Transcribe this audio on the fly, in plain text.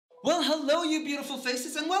Well, hello you beautiful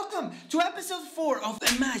faces and welcome to episode 4 of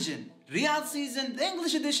Imagine, Riyadh season, the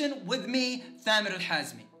English edition with me, ثامر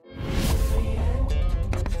الحازمي.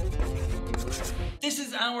 This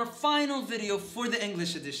is our final video for the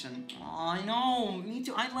English edition. Oh, I know, me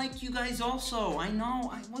too. I like you guys also. I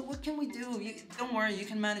know. What can we do? Don't worry, you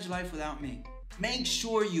can manage life without me. Make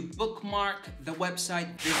sure you bookmark the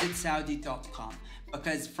website visitsaudi.com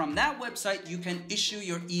because from that website you can issue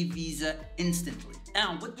your e-visa instantly.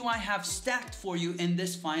 Now, what do I have stacked for you in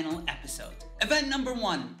this final episode? Event number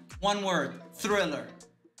 1, one word, thriller.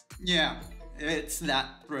 Yeah, it's that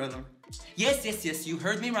thriller. Yes, you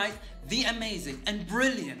heard me right. The amazing and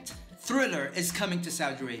brilliant Thriller is coming to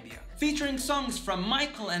Saudi Arabia, featuring songs from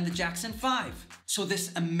Michael and the Jackson 5. So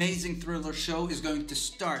this amazing Thriller show is going to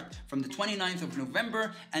start from the 29th of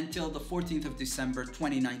November until the 14th of December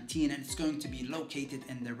 2019, and it's going to be located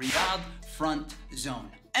in the Riyadh front zone.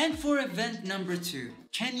 And for event number 2,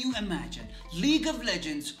 can you imagine? League of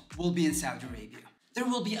Legends will be in Saudi Arabia. There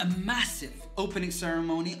will be a massive opening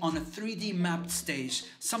ceremony on a 3D mapped stage,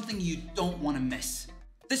 something you don't want to miss.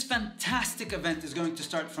 This fantastic event is going to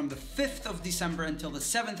start from the 5th of December until the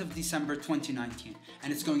 7th of December 2019,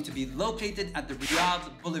 and it's going to be located at the Riyadh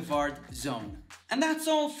Boulevard zone. And that's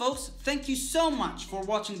all, folks. Thank you so much for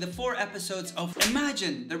watching the 4 episodes of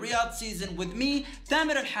Imagine, the Riyadh season with me,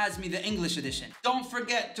 ثامر الحازمي, the English edition. Don't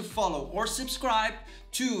forget to follow or subscribe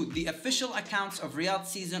to the official accounts of Riyadh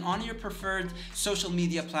season on your preferred social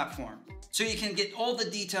media platform, so you can get all the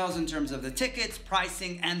details in terms of the tickets,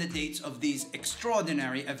 pricing, and the dates of these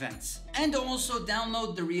extraordinary events. And also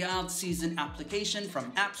download the Riyadh season application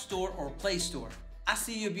from App Store or Play Store. I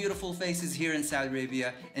see your beautiful faces here in Saudi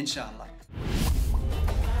Arabia, inshallah.